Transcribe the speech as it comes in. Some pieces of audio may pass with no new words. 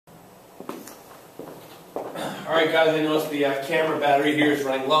Alright guys, I noticed the camera battery here is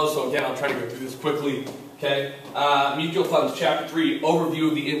running low, so again I'll try to go through this quickly. Okay, Mutual Funds, Chapter 3, Overview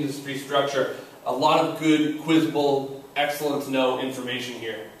of the Industry Structure. A lot of good, quizable, excellent to know information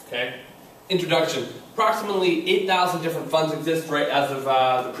here. Okay, Introduction. Approximately 8,000 different funds exist right as of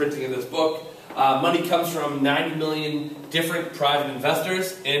the printing of this book. Money comes from 90 million different private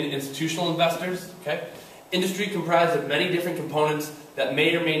investors and institutional investors. Okay, Industry comprised of many different components that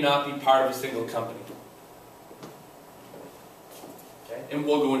may or may not be part of a single company. And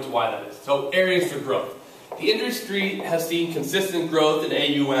we'll go into why that is. So, areas for growth. The industry has seen consistent growth in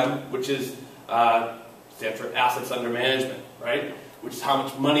AUM, which is stands for assets under management, right? Which is how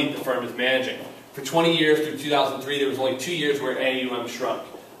much money the firm is managing. For 20 years through 2003, there was only 2 years where AUM shrunk.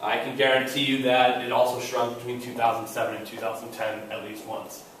 I can guarantee you that it also shrunk between 2007 and 2010 at least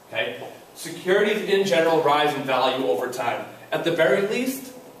once. Okay? Securities in general rise in value over time. At the very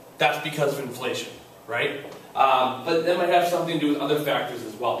least, that's because of inflation, right? But that might have something to do with other factors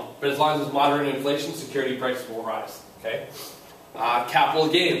as well. But as long as it's moderate inflation, security prices will rise. Okay? Capital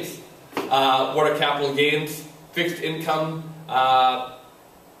gains. What are capital gains? Fixed income,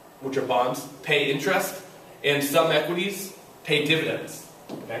 which are bonds, pay interest, and some equities pay dividends.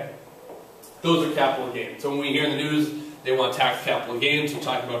 Okay? Those are capital gains. So when we hear in the news they want tax capital gains, we're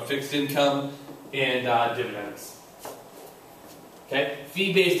talking about fixed income and dividends. Okay?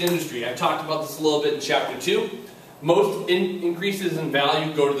 Fee-based industry. I talked about this a little bit in Chapter 2. Most increases in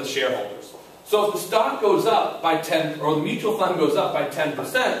value go to the shareholders. So if the stock goes up by 10, or the mutual fund goes up by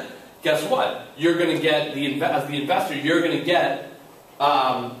 10%, guess what? You're going to get, as the investor, you're going to get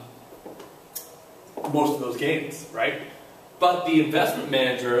most of those gains, right? But the investment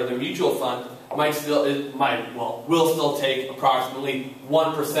manager, the mutual fund, will still take approximately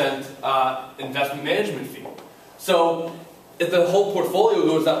 1% investment management fee. So if the whole portfolio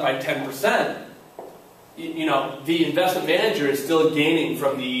goes up by 10%, the investment manager is still gaining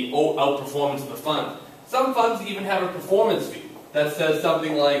from the outperformance of the fund. Some funds even have a performance fee that says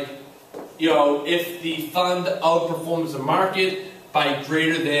something like, if the fund outperforms the market by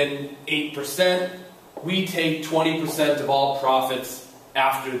greater than 8%, we take 20% of all profits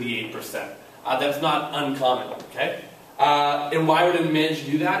after the 8%. That's not uncommon, okay? And why would a manager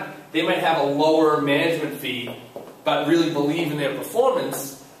do that? They might have a lower management fee but really believe in their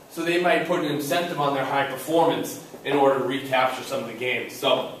performance, so they might put an incentive on their high performance in order to recapture some of the gains.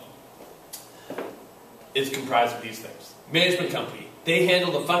 So, it's comprised of these things. Management company. They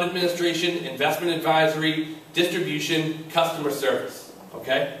handle the fund administration, investment advisory, distribution, customer service.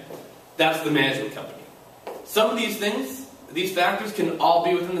 Okay? That's the management company. Some of these things, these factors can all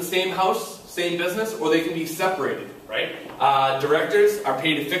be within the same house, same business, or they can be separated, right? Directors are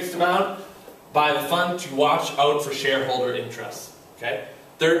paid a fixed amount by the fund to watch out for shareholder interests. Okay?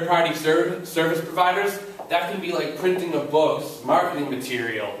 Third-party service providers, that can be like printing of books, marketing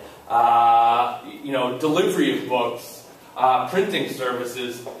material, delivery of books, printing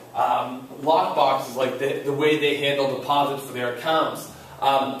services, lock boxes, like the way they handle deposits for their accounts.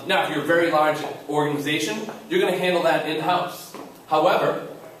 Now, if you're a very large organization, you're going to handle that in-house. However,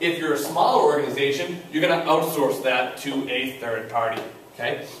 if you're a smaller organization, you're going to outsource that to a third party.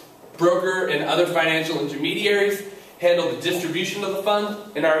 Okay? Broker and other financial intermediaries handle the distribution of the fund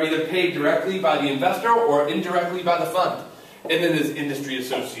and are either paid directly by the investor or indirectly by the fund. And then there's industry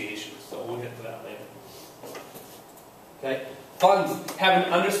associations, so we'll get to that later. Okay? Funds have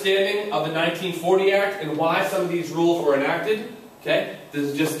an understanding of the 1940 Act and why some of these rules were enacted. Okay? This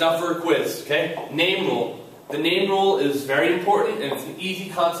is just stuff for a quiz. Okay? Name rule. The name rule is very important and it's an easy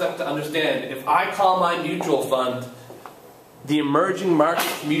concept to understand. If I call my mutual fund the Emerging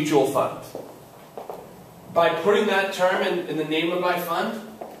Markets Mutual Fund, by putting that term in the name of my fund,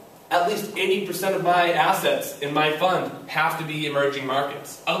 at least 80% of my assets in my fund have to be emerging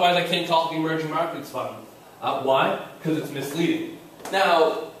markets. Otherwise, I can't call it the Emerging Markets Fund. Why? Because it's misleading.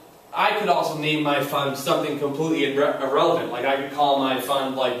 Now, I could also name my fund something completely irrelevant. Like I could call my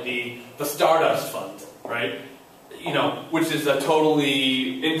fund like the Stardust Fund, right? Which is a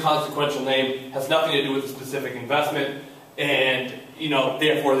totally inconsequential name, has nothing to do with a specific investment, and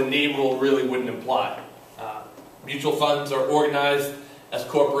therefore the name rule really wouldn't apply. Mutual funds are organized as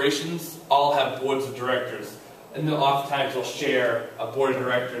corporations, all have boards of directors, and then oftentimes they'll share a board of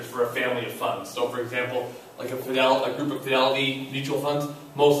directors for a family of funds. So for example, like a group of Fidelity mutual funds,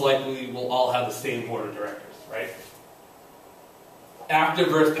 most likely will all have the same board of directors, right? Active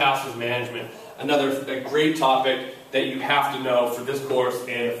versus passive management, another great topic that you have to know for this course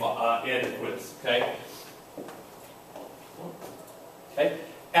and the quiz, okay? Okay?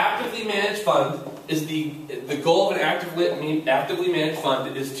 Actively managed fund is the goal of an actively managed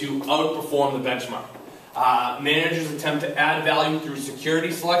fund is to outperform the benchmark. Managers attempt to add value through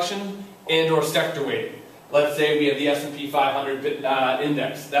security selection and or sector weighting. Let's say we have the S&P 500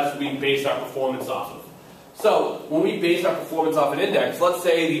 index. That's what we base our performance off of. So when we base our performance off an index, let's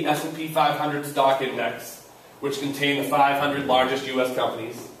say the S&P 500 stock index, which contains the 500 largest U.S.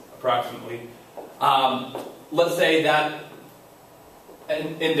 companies, approximately. Let's say that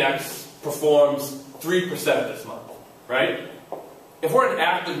an index performs 3% this month, right? If we're an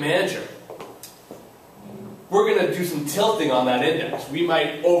active manager, we're going to do some tilting on that index. We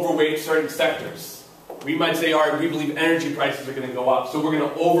might overweight certain sectors. We might say, all right, we believe energy prices are going to go up, so we're going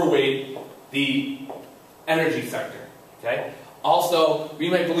to overweight the energy sector. Okay? Also, we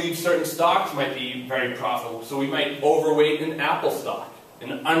might believe certain stocks might be very profitable, so we might overweight in Apple stock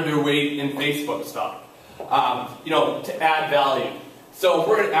and underweight in Facebook stock, to add value. So if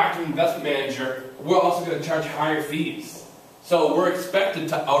we're an active investment manager, we're also going to charge higher fees. So we're expected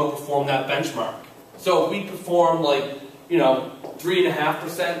to outperform that benchmark. So if we perform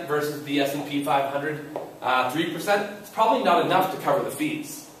 3.5% versus the S&P 500, 3%, it's probably not enough to cover the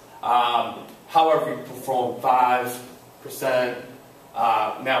fees. However, if we perform 5%,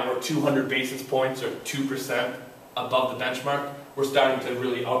 now we're 200 basis points or 2% above the benchmark, we're starting to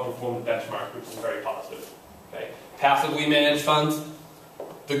really outperform the benchmark, which is very positive. Okay? Passively managed funds,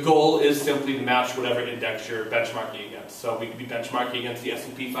 the goal is simply to match whatever index you're benchmarking against. So we could be benchmarking against the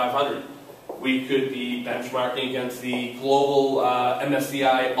S&P 500. We could be benchmarking against the global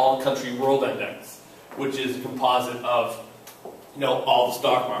MSCI All-Country World Index, which is a composite of all the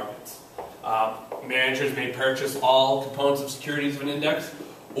stock markets. Managers may purchase all components of securities of an index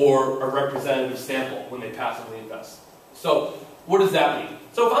or a representative sample when they passively invest. So what does that mean?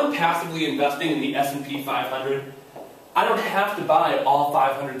 So if I'm passively investing in the S&P 500, I don't have to buy all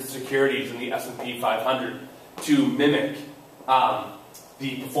 500 securities in the S&P 500 to mimic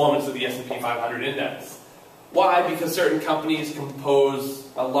the performance of the S&P 500 index. Why? Because certain companies compose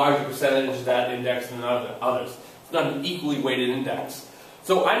a larger percentage of that index than others. It's not an equally weighted index.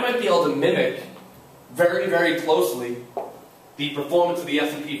 So I might be able to mimic very, very closely the performance of the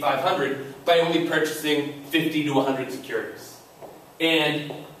S&P 500 by only purchasing 50 to 100 securities.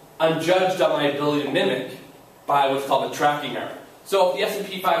 And I'm judged on my ability to mimic by what's called a tracking error. So if the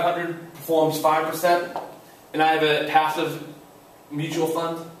S&P 500 performs 5% and I have a passive mutual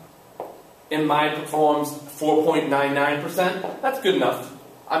fund and mine performs 4.99%, that's good enough.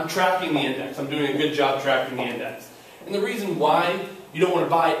 I'm tracking the index. I'm doing a good job tracking the index. And the reason why you don't want to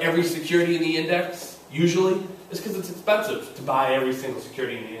buy every security in the index, usually, is because it's expensive to buy every single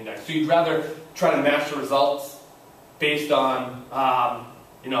security in the index. So you'd rather try to match the results based on,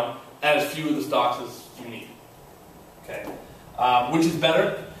 as few of the stocks as you need. Okay, which is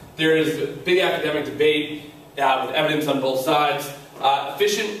better? There is a big academic debate with evidence on both sides.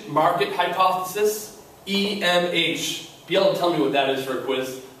 Efficient market hypothesis, EMH. Be able to tell me what that is for a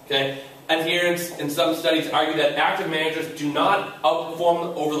quiz. Okay. Adherents in some studies argue that active managers do not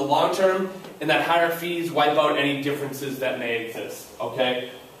outperform over the long term, and that higher fees wipe out any differences that may exist. Okay.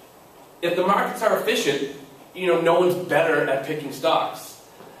 If the markets are efficient, no one's better at picking stocks.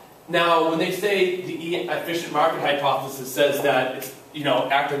 Now, when they say the efficient market hypothesis says that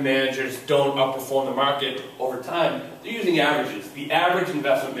active managers don't outperform the market over time, they're using averages. The average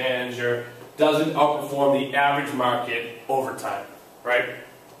investment manager doesn't outperform the average market over time, right?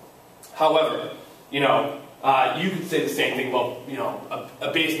 However, you could say the same thing about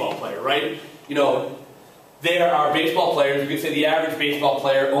a baseball player, right? There are baseball players. You could say the average baseball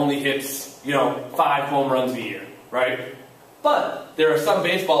player only hits 5 home runs a year, right? But there are some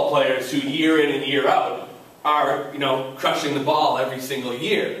baseball players who year in and year out are, crushing the ball every single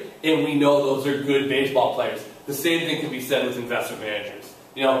year. And we know those are good baseball players. The same thing can be said with investment managers.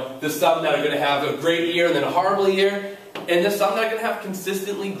 There's some that are going to have a great year and then a horrible year. And there's some that are going to have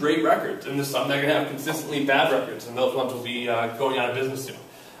consistently great records. And there's some that are going to have consistently bad records. And those ones will be going out of business soon.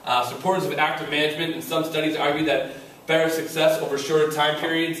 Supporters of active management in some studies argue that better success over shorter time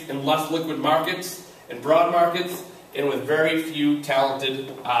periods in less liquid markets and broad markets and with very few talented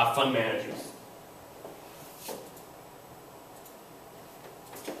fund managers.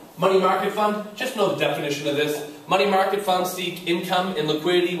 Money market fund, just know the definition of this. Money market funds seek income and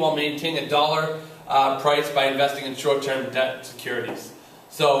liquidity while maintaining a dollar price by investing in short-term debt securities.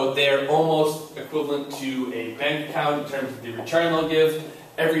 So they're almost equivalent to a bank account in terms of the return they'll give.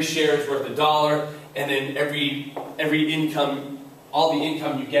 Every share is worth $1, and then every income, all the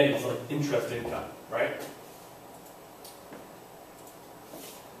income you get is like interest income, right?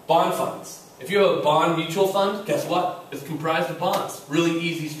 Bond funds. If you have a bond mutual fund, guess what? It's comprised of bonds. Really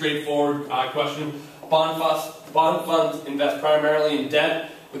easy, straightforward question. Bond funds invest primarily in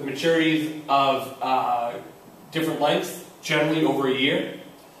debt with maturities of different lengths, generally over a year.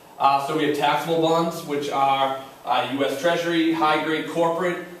 So we have taxable bonds, which are U.S. Treasury, high-grade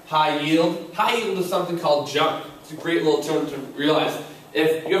corporate, high yield. High yield is something called junk. It's a great little term to realize.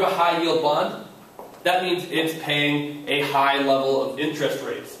 If you have a high-yield bond, that means it's paying a high level of interest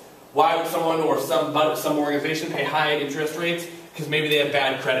rates. Why would someone or some organization pay high interest rates? Because maybe they have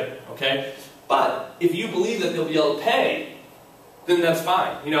bad credit, okay? But if you believe that they'll be able to pay, then that's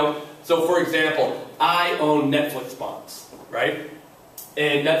fine. You know, so for example, I own Netflix bonds, right?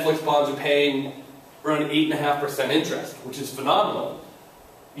 And Netflix bonds are paying around 8.5% interest, which is phenomenal.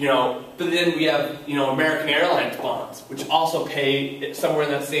 You know, but then we have, you know, American Airlines bonds, which also pay somewhere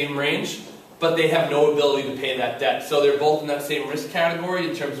in that same range, but they have no ability to pay that debt. So they're both in that same risk category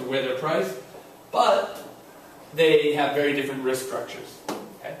in terms of where they're priced, but they have very different risk structures.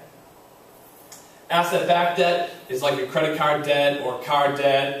 Okay? Asset-backed debt is like a credit card debt or car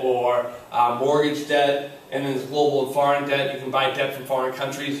debt or mortgage debt, and then there's global and foreign debt. You can buy debt from foreign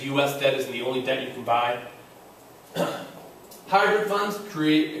countries. U.S. debt is the only debt you can buy. Hybrid funds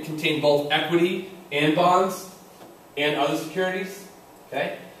contain both equity and bonds and other securities.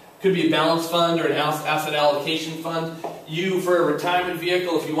 Okay? Could be a balanced fund or an asset allocation fund. You, for a retirement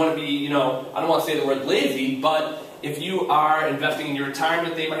vehicle, if you want to be, you know, I don't want to say the word lazy, but if you are investing in your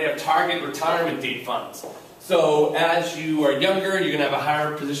retirement, they might have target retirement date funds. So as you are younger, you're going to have a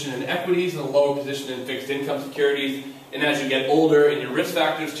higher position in equities and a lower position in fixed income securities. And as you get older and your risk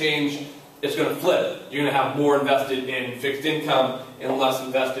factors change, it's going to flip. You're going to have more invested in fixed income and less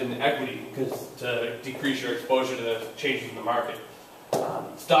invested in equity because to decrease your exposure to the changes in the market.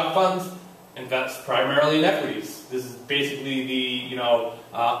 Stock funds invest primarily in equities. This is basically the, you know,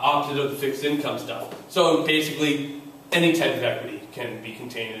 opposite of the fixed income stuff. So basically, any type of equity can be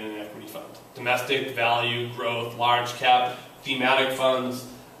contained in an equity fund. Domestic, value, growth, large cap, thematic funds.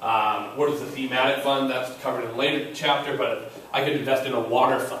 What is a thematic fund? That's covered in a later chapter, but I could invest in a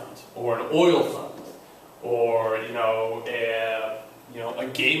water fund or an oil fund or, you know, a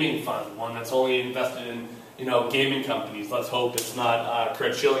gaming fund, one that's only invested in, you know, gaming companies. Let's hope it's not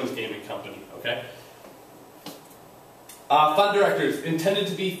Kurt Schilling's gaming company, okay? Fund directors intended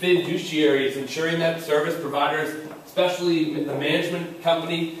to be fiduciaries, ensuring that service providers, especially the management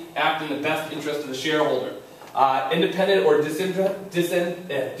company, act in the best interest of the shareholder. Independent or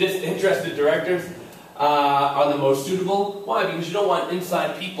disinterested directors are the most suitable. Why? Because you don't want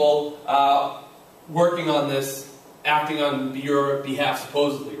inside people working on this, acting on your behalf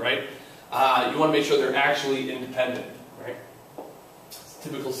supposedly, right? You want to make sure they're actually independent, right?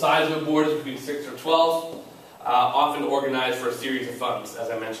 Typical size of a board is between 6 or 12, often organized for a series of funds, as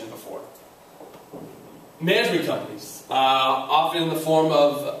I mentioned before. Management companies, often in the form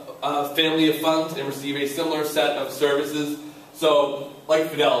of a family of funds and receive a similar set of services. So, like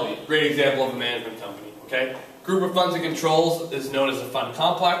Fidelity, great example of a management company, okay? Group of funds and controls is known as a fund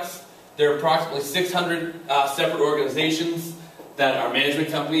complex. There are approximately 600 separate organizations that are management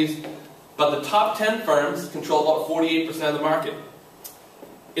companies, but the top 10 firms control about 48% of the market.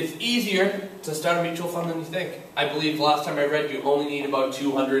 It's easier to start a mutual fund than you think. I believe last time I read you only need about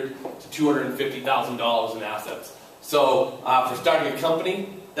 $200,000 to $250,000 in assets. So for starting a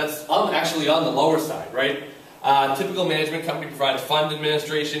company, that's actually on the lower side, right? Typical management company provides fund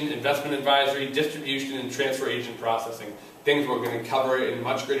administration, investment advisory, distribution, and transfer agent processing. Things we're going to cover in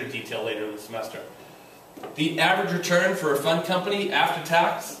much greater detail later in the semester. The average return for a fund company after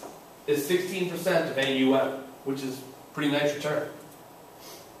tax is 16% of AUM, which is a pretty nice return.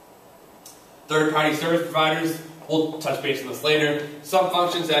 Third-party service providers, we'll touch base on this later. Some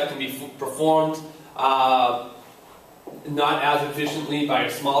functions that can be performed not as efficiently by a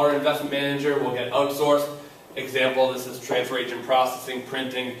smaller investment manager will get outsourced. Example, this is transfer agent processing,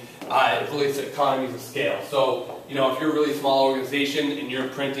 printing. It relates to economies of scale. So, you know, if you're a really small organization and you're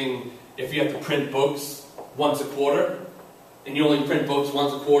printing, if you have to print books once a quarter, and you only print books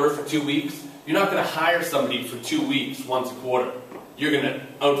once a quarter for 2 weeks, you're not going to hire somebody for 2 weeks once a quarter. You're going to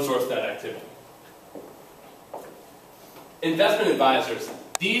outsource that activity. Investment advisors.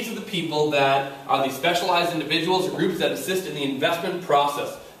 These are the people that are the specialized individuals or groups that assist in the investment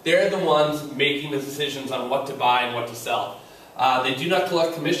process. They're the ones making the decisions on what to buy and what to sell. They do not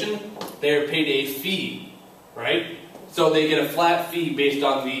collect commission. They are paid a fee, right? So they get a flat fee based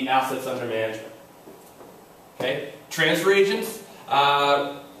on the assets under management. Okay? Transfer agents.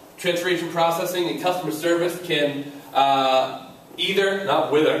 Transfer agent processing and customer service can either,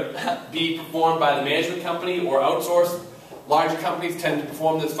 not whether, be performed by the management company or outsourced. Larger companies tend to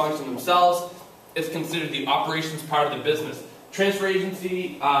perform this function themselves. It's considered the operations part of the business. Transfer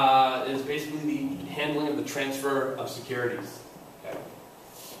agency is basically the handling of the transfer of securities. Okay.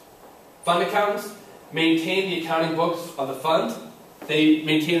 Fund accountants maintain the accounting books of the fund. They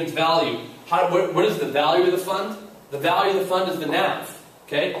maintain its value. What is the value of the fund? The value of the fund is the NAV.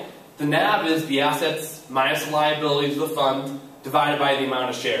 Okay? The NAV is the assets minus the liabilities of the fund divided by the amount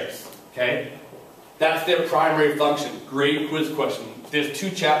of shares. Okay? That's their primary function. Great quiz question. There's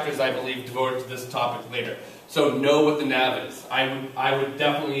 2 chapters, I believe, devoted to this topic later. So know what the NAV is. I would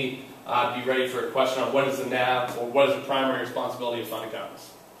definitely be ready for a question on what is the NAV or what is the primary responsibility of fund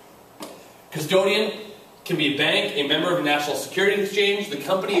accountants. Custodian can be a bank, a member of a national security exchange, the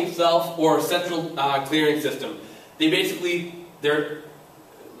company itself, or a central clearing system. They basically,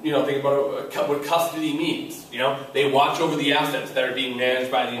 think about what custody means. They watch over the assets that are being managed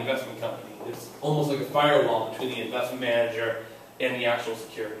by the investment company. It's almost like a firewall between the investment manager and the actual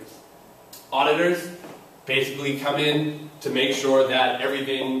securities. Auditors basically come in to make sure that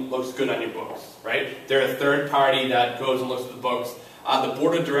everything looks good on your books, right? They're a third party that goes and looks at the books. The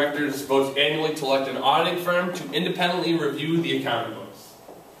board of directors votes annually to elect an auditing firm to independently review the accounting books.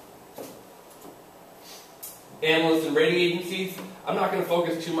 Analysts and rating agencies. I'm not going to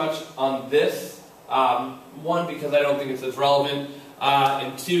focus too much on this. 1, because I don't think it's as relevant,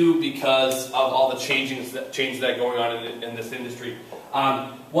 and 2, because of all the changes that are going on in this industry.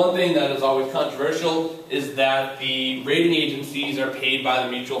 One thing that is always controversial is that the rating agencies are paid by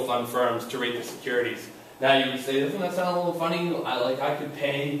the mutual fund firms to rate the securities. Now you would say, doesn't that sound a little funny? I could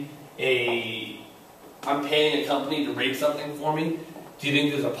pay I'm paying a company to rate something for me. Do you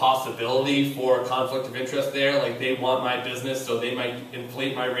think there's a possibility for a conflict of interest there? Like they want my business, so they might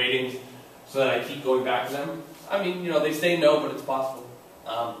inflate my ratings so that I keep going back to them? I mean, they say no, but it's possible.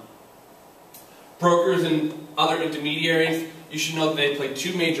 Brokers and other intermediaries, you should know that they play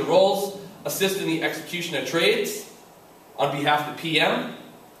 2 major roles: assist in the execution of trades on behalf of the PM,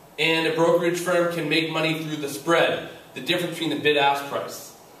 and a brokerage firm can make money through the spread, the difference between the bid-ask price.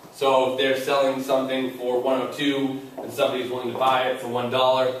 So if they're selling something for $1.02 and somebody's willing to buy it for $1,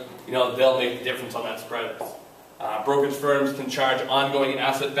 they'll make the difference on that spread. Brokerage firms can charge ongoing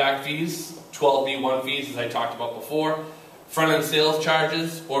asset-backed fees, 12b-1 fees, as I talked about before, front-end sales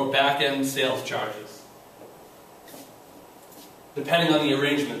charges, or back-end sales charges, depending on the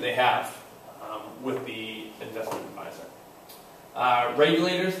arrangement they have with the investment advisor.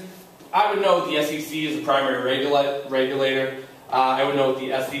 Regulators, I would know what the SEC is the primary regulator. I would know what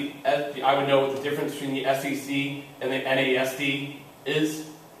the difference between the SEC and the NASD is.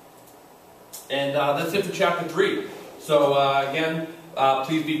 And that's it for Chapter 3. So again,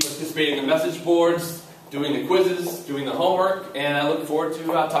 please be participating in the message boards, doing the quizzes, doing the homework, and I look forward to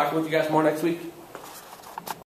talking with you guys more next week.